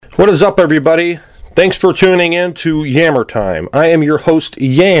What is up, everybody? Thanks for tuning in to Yammer Time. I am your host,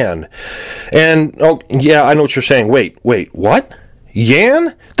 Yan. And, oh, yeah, I know what you're saying. Wait, what?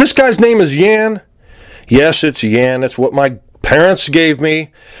 Yan? This guy's name is Yan? Yes, it's Yan. It's what my parents gave me.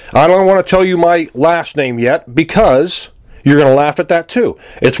 I don't want to tell you my last name yet because you're going to laugh at that too.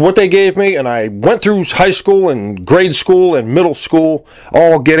 It's what they gave me, and I went through high school and grade school and middle school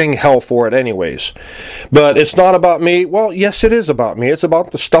all getting hell for it anyways. But it's not about me. Well, yes, it is about me. It's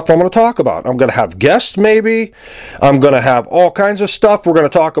about the stuff I'm going to talk about. I'm going to have guests maybe. I'm going to have all kinds of stuff. We're going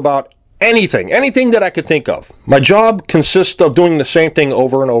to talk about anything that I could think of. My job consists of doing the same thing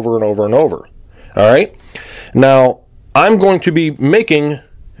over and over and over and over. All right? Now, I'm going to be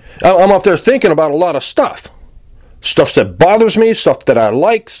I'm up there thinking about a lot of stuff. Stuff that bothers me, stuff that I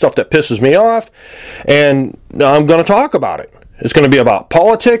like, stuff that pisses me off, and I'm going to talk about it. It's going to be about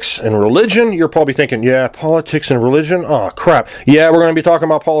politics and religion. You're probably thinking, yeah, politics and religion? Oh, crap. Yeah, we're going to be talking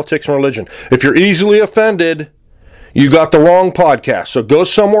about politics and religion. If you're easily offended, you got the wrong podcast. So go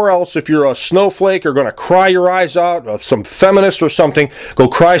somewhere else. If you're a snowflake or going to cry your eyes out, or some feminist or something, go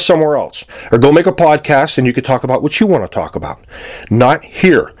cry somewhere else. Or go make a podcast and you can talk about what you want to talk about. Not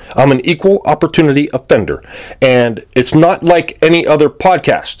here. I'm an equal opportunity offender. And it's not like any other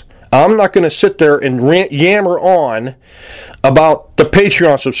podcast. I'm not going to sit there and yammer on about the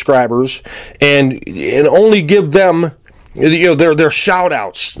Patreon subscribers and only give them their shout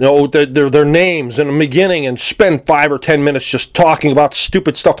outs, their names in the beginning, and spend 5 or 10 minutes just talking about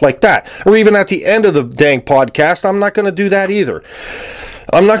stupid stuff like that. Or even at the end of the dang podcast, I'm not going to do that either.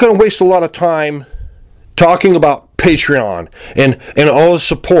 I'm not going to waste a lot of time talking about Patreon and all the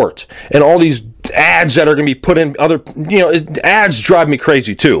support and all these ads that are going to be put in ads drive me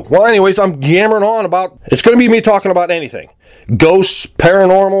crazy too. Well, anyways, I'm yammering on about, it's going to be me talking about anything. Ghosts,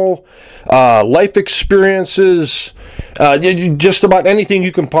 paranormal, life experiences, just about anything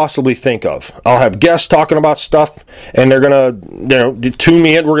you can possibly think of. I'll have guests talking about stuff, and they're going to tune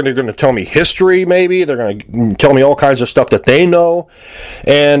me in. We're going to tell me history, maybe. They're going to tell me all kinds of stuff that they know,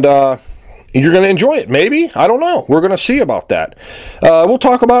 and you're going to enjoy it, maybe. I don't know. We're going to see about that. We'll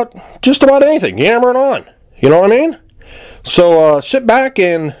talk about just about anything, yammering on. You know what I mean? So sit back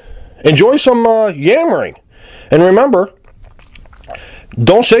and enjoy some yammering. And remember,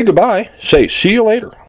 don't say goodbye. Say see you later.